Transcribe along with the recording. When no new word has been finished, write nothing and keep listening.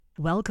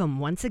Welcome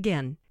once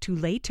again to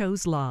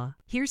Lehto's Law.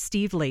 Here's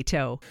Steve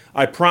Lehto.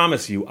 I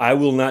promise you, I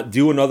will not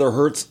do another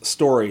Hertz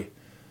story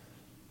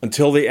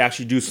until they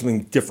actually do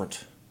something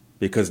different.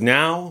 Because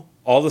now,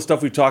 all the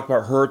stuff we've talked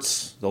about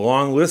Hertz, the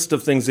long list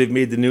of things they've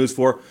made the news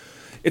for,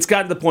 it's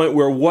gotten to the point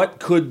where what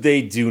could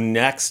they do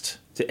next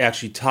to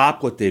actually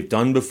top what they've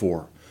done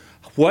before?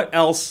 What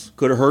else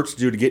could Hertz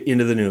do to get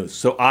into the news?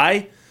 So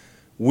I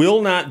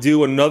will not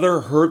do another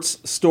Hertz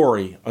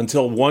story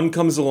until one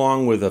comes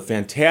along with a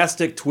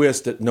fantastic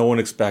twist that no one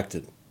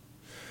expected.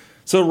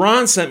 So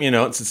Ron sent me a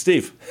note and said,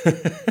 Steve,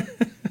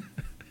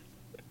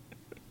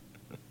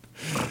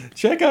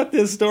 check out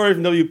this story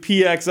from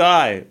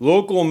WPXI.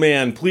 Local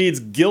man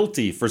pleads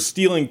guilty for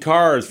stealing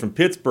cars from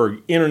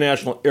Pittsburgh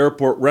International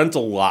Airport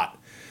rental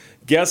lot.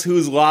 Guess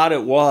whose lot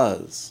it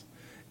was?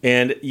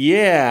 And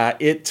yeah,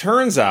 it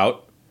turns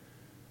out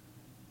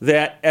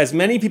that, as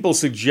many people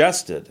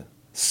suggested,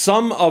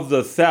 some of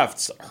the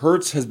thefts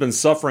Hertz has been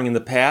suffering in the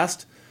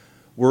past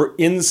were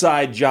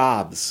inside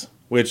jobs,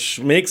 which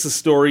makes the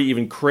story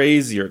even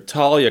crazier.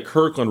 Talia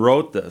Kirkland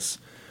wrote this.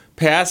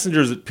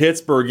 Passengers at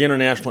Pittsburgh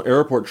International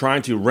Airport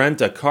trying to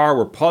rent a car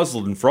were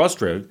puzzled and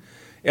frustrated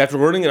after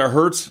learning that a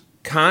Hertz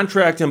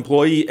contract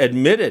employee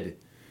admitted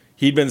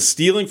he'd been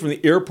stealing from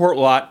the airport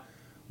lot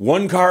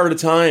one car at a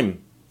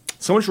time.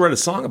 Someone should write a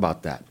song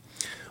about that.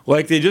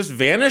 Like they just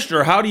vanished,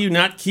 or how do you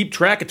not keep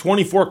track of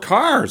 24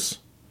 cars?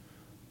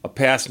 A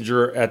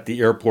passenger at the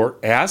airport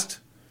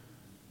asked.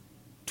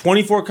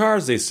 24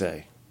 cars, they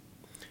say.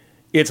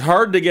 It's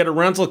hard to get a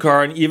rental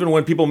car, and even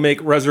when people make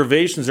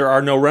reservations, there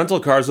are no rental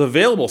cars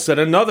available, said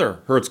another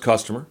Hertz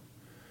customer.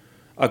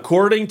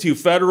 According to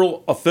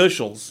federal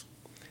officials,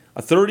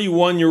 a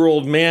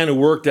 31-year-old man who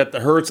worked at the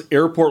Hertz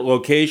airport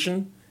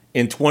location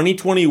in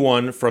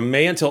 2021 from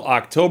May until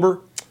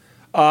October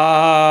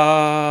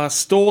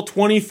stole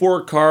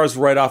 24 cars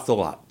right off the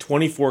lot.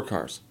 24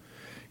 cars.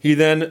 He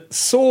then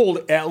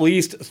sold at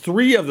least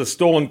 3 of the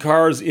stolen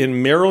cars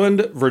in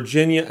Maryland,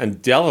 Virginia,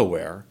 and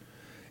Delaware.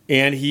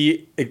 And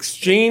he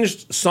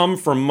exchanged some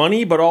for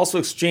money, but also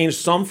exchanged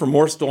some for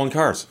more stolen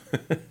cars.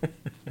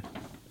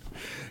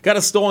 Got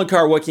a stolen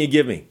car, what can you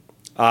give me?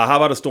 How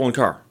about a stolen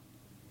car?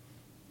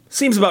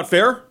 Seems about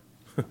fair.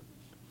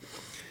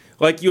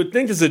 Like you would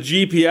think there's a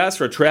GPS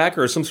or a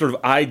tracker or some sort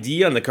of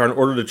ID on the car in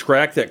order to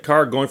track that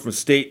car going from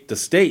state to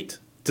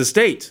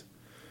state,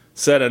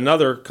 said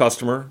another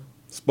customer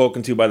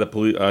spoken to by the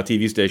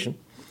TV station.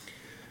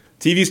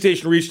 TV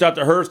station reached out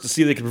to Hertz to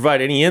see if they could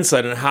provide any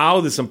insight on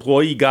how this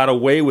employee got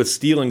away with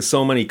stealing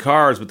so many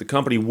cars, but the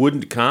company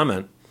wouldn't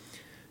comment.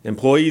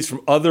 Employees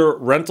from other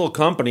rental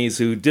companies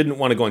who didn't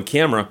want to go on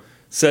camera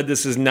said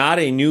this is not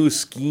a new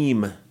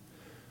scheme.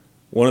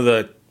 One of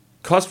the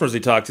customers they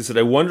talked to said,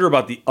 I wonder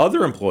about the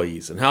other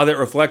employees and how that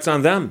reflects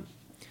on them.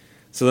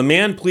 So the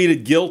man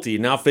pleaded guilty,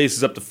 now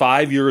faces up to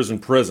 5 years in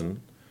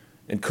prison,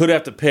 and could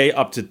have to pay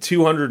up to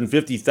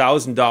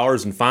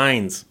 $250,000 in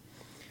fines.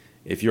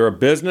 If you're a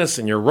business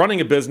and you're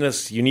running a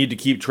business, you need to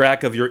keep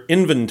track of your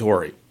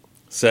inventory,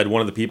 said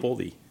one of the people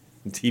the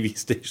TV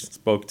station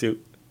spoke to.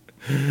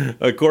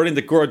 According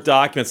to court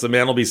documents, the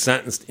man will be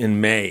sentenced in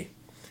May.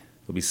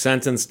 He'll be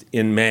sentenced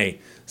in May.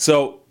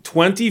 So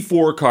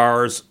 24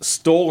 cars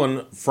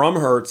stolen from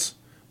Hertz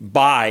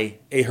by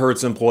a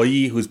Hertz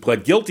employee who's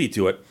pled guilty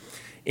to it.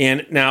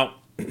 And now,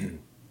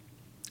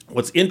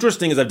 what's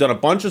interesting is I've done a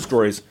bunch of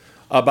stories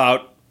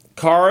about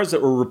cars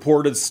that were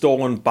reported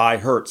stolen by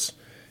Hertz.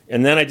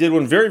 And then I did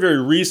one very,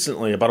 very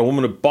recently about a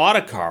woman who bought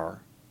a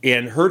car,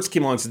 and Hertz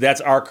came along and said,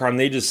 that's our car, and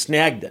they just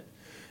snagged it.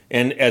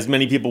 And as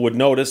many people would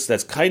notice,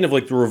 that's kind of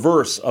like the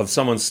reverse of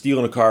someone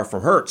stealing a car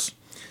from Hertz.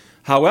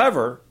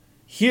 However,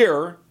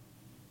 here,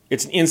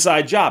 it's an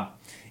inside job.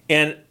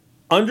 And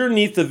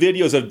underneath the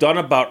videos I've done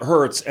about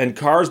Hertz and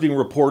cars being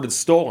reported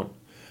stolen,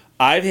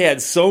 I've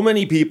had so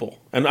many people,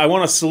 and I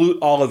want to salute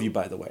all of you,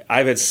 by the way.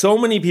 I've had so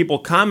many people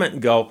comment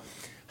and go,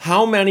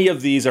 how many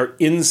of these are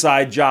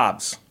inside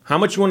jobs? How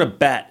much you want to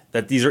bet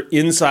that these are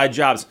inside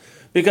jobs?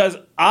 Because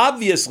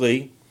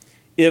obviously,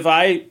 if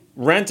I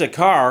rent a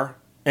car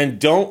and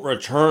don't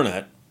return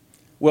it,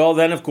 well,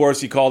 then, of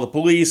course, you call the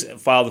police,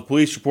 file the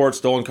police report,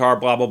 stolen car,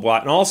 blah, blah, blah.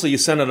 And also, you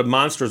send out a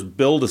monstrous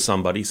bill to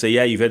somebody. Say,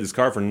 yeah, you've had this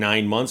car for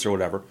 9 months or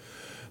whatever.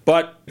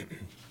 But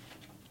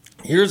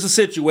here's a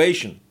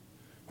situation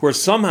where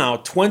somehow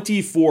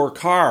 24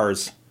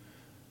 cars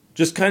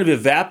just kind of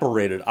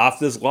evaporated off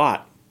this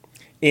lot.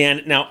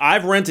 And now,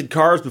 I've rented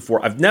cars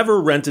before. I've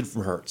never rented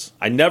from Hertz.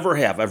 I never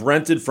have. I've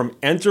rented from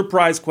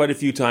Enterprise quite a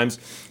few times,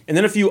 and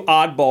then a few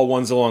oddball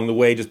ones along the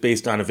way just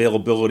based on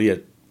availability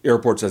at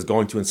airports I was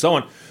going to and so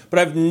on. But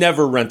I've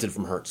never rented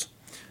from Hertz.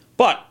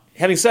 But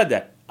having said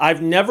that,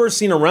 I've never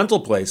seen a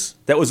rental place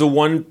that was a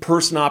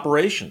one-person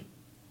operation.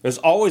 There's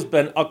always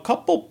been a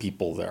couple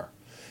people there.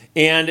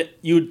 And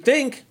you'd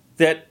think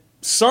that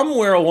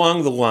somewhere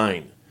along the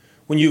line,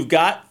 when you've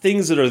got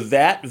things that are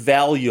that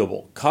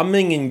valuable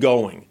coming and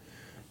going,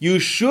 you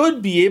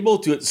should be able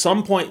to, at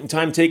some point in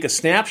time, take a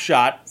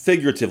snapshot,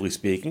 figuratively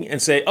speaking,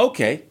 and say,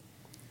 okay,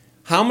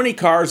 how many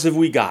cars have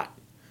we got?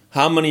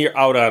 How many are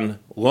out on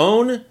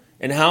loan?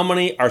 and how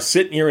many are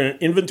sitting here in an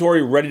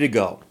inventory ready to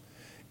go.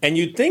 And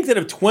you'd think that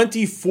if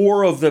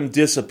 24 of them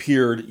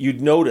disappeared,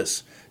 you'd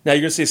notice. Now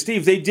you're going to say,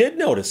 Steve, they did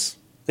notice.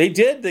 They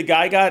did. The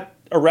guy got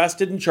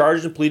arrested and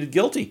charged and pleaded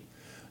guilty.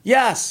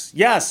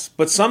 Yes,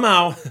 but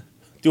somehow,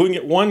 doing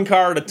it one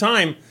car at a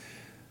time,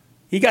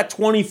 he got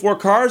 24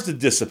 cars to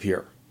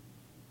disappear.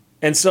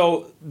 And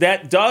so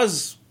that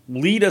does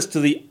lead us to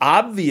the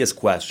obvious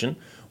question,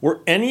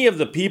 were any of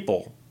the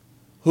people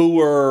who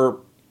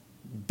were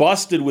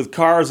busted with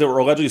cars that were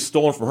allegedly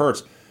stolen from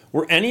Hertz,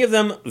 were any of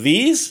them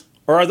these?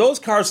 Or are those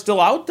cars still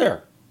out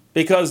there?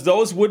 Because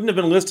those wouldn't have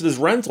been listed as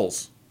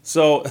rentals.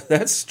 So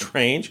that's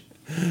strange.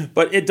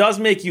 But it does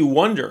make you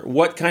wonder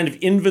what kind of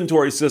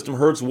inventory system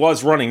Hertz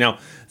was running. Now,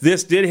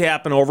 this did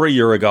happen over a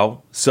year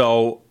ago,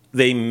 so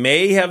they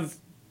may have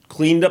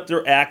cleaned up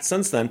their act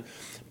since then.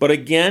 But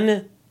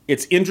again,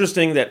 it's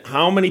interesting that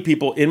how many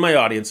people in my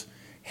audience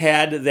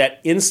had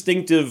that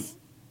instinctive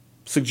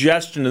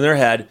suggestion in their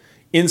head,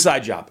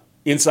 inside job.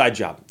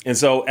 And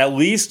so at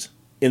least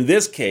in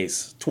this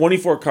case,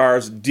 24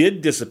 cars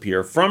did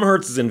disappear from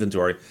Hertz's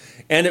inventory,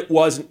 and it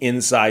was an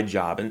inside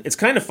job. And it's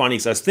kind of funny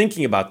because I was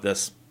thinking about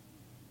this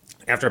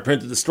after I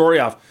printed the story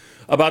off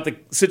about the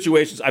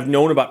situations I've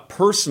known about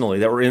personally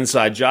that were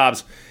inside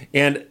jobs.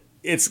 And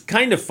it's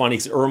kind of funny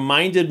because it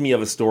reminded me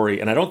of a story,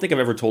 and I don't think I've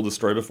ever told this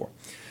story before.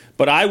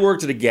 But I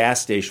worked at a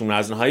gas station when I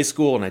was in high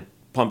school, and I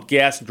pumped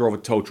gas and drove a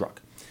tow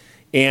truck.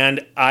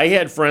 And I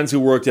had friends who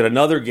worked at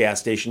another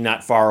gas station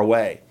not far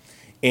away.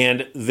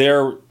 And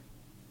their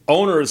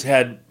owners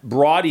had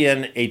brought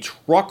in a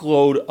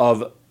truckload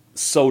of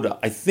soda.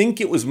 I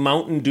think it was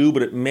Mountain Dew,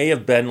 but it may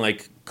have been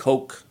like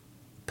Coke,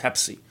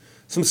 Pepsi,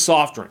 some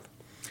soft drink.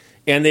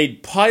 And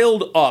they'd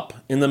piled up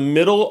in the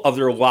middle of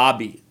their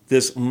lobby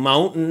this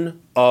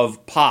mountain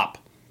of pop.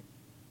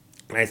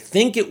 And I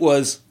think it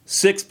was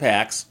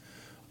 6-packs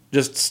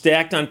just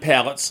stacked on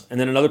pallets, and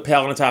then another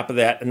pallet on top of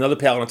that, another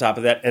pallet on top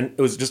of that, and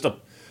it was just a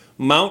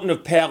mountain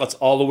of pallets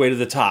all the way to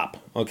the top,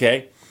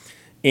 okay?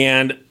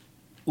 And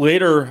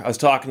later, I was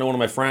talking to one of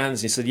my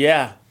friends, and he said,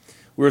 yeah,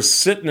 we were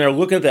sitting there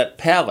looking at that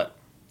pallet,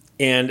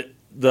 and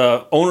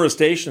the owner of the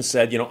station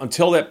said,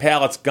 until that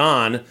pallet's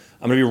gone,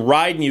 I'm going to be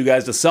riding you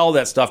guys to sell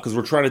that stuff because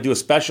we're trying to do a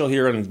special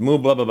here and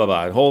move blah, blah, blah,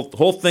 blah. The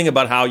whole thing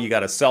about how you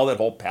got to sell that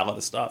whole pallet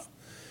of stuff.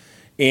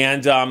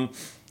 And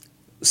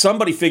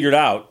somebody figured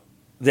out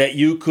that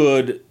you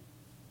could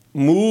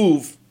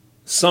move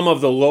some of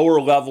the lower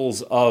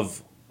levels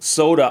of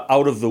soda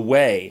out of the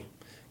way,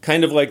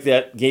 kind of like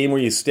that game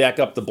where you stack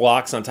up the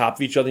blocks on top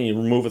of each other and you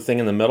remove a thing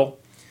in the middle.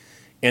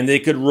 And they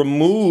could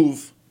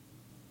remove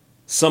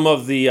some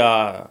of the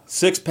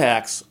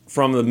 6-packs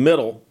from the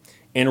middle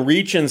and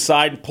reach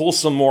inside and pull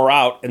some more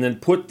out and then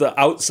put the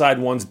outside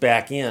ones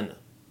back in.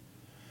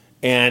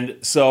 And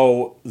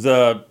so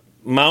the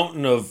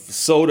mountain of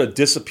soda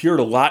disappeared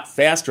a lot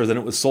faster than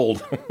it was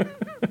sold.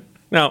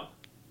 Now,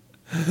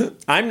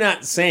 I'm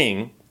not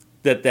saying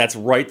that that's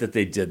right that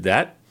they did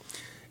that,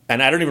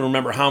 and I don't even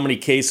remember how many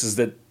cases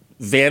that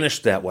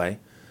vanished that way,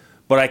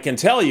 but I can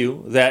tell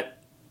you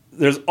that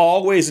there's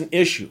always an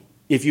issue.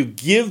 If you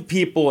give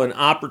people an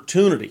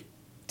opportunity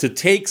to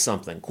take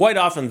something, quite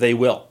often they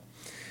will.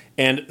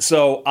 And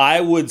so I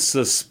would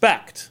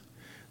suspect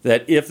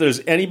that if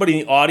there's anybody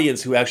in the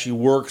audience who actually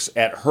works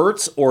at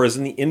Hertz or is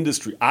in the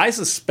industry, I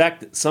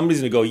suspect that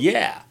somebody's going to go,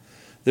 yeah,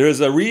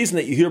 there's a reason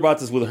that you hear about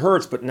this with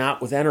Hertz, but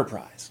not with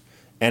Enterprise.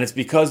 And it's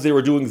because they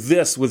were doing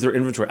this with their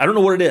inventory. I don't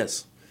know what it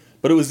is,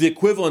 but it was the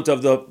equivalent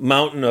of the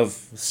mountain of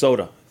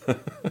soda,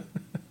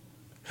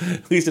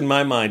 at least in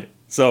my mind.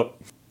 So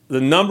the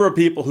number of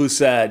people who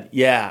said,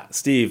 yeah,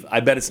 Steve,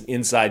 I bet it's an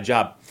inside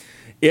job.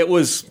 It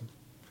was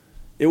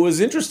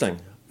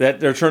interesting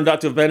that there turned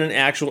out to have been an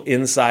actual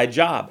inside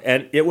job,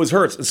 and it was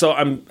Hertz. And so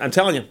I'm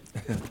telling you,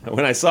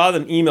 when I saw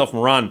the email from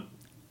Ron,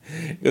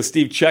 he goes,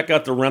 Steve, check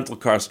out the rental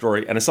car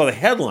story. And I saw the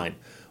headline,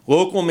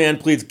 local man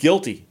pleads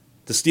guilty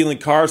to stealing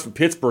cars from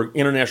Pittsburgh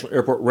International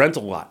Airport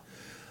rental lot.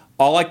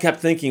 All I kept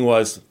thinking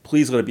was,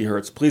 please let it be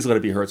Hertz, please let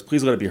it be Hertz,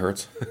 please let it be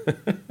Hertz.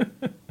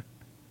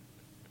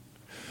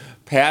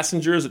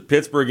 Passengers at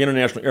Pittsburgh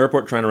International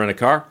Airport trying to rent a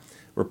car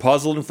were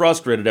puzzled and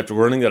frustrated after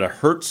learning that a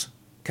Hertz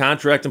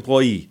contract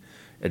employee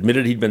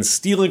admitted he'd been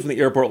stealing from the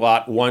airport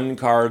lot one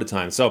car at a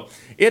time. So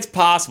it's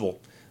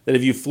possible that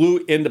if you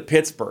flew into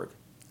Pittsburgh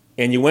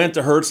and you went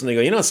to Hertz and they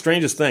go,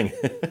 strangest thing,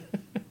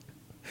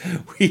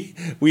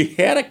 we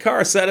had a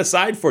car set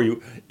aside for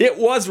you. It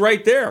was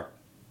right there.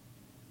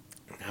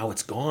 Now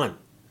it's gone.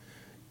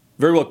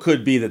 Very well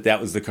could be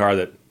that was the car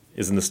that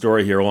is in the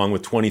story here, along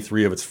with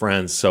 23 of its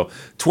friends. So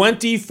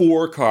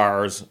 24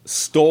 cars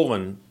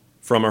stolen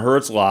from a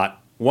Hertz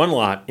lot, one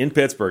lot in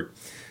Pittsburgh.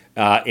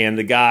 And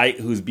the guy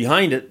who's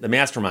behind it, the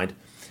mastermind,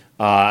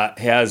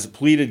 has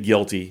pleaded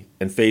guilty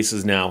and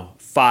faces now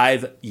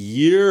 5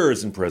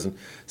 years in prison.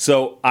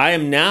 So I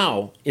am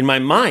now, in my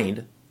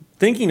mind,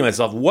 thinking to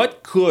myself,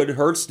 what could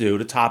Hertz do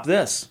to top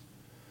this?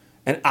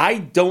 And I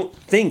don't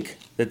think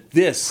that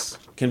this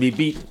can be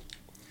beaten.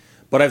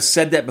 But I've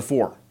said that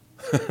before.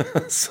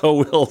 So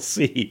we'll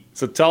see.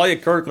 So Talia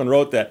Kirkland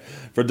wrote that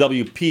for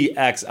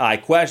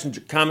WPXI. Questions,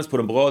 comments, put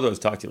them below those.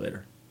 Talk to you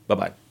later.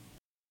 Bye-bye.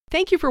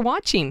 Thank you for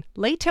watching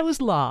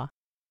Lehto's Law.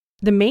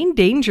 The main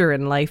danger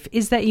in life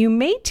is that you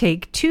may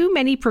take too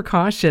many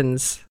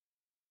precautions.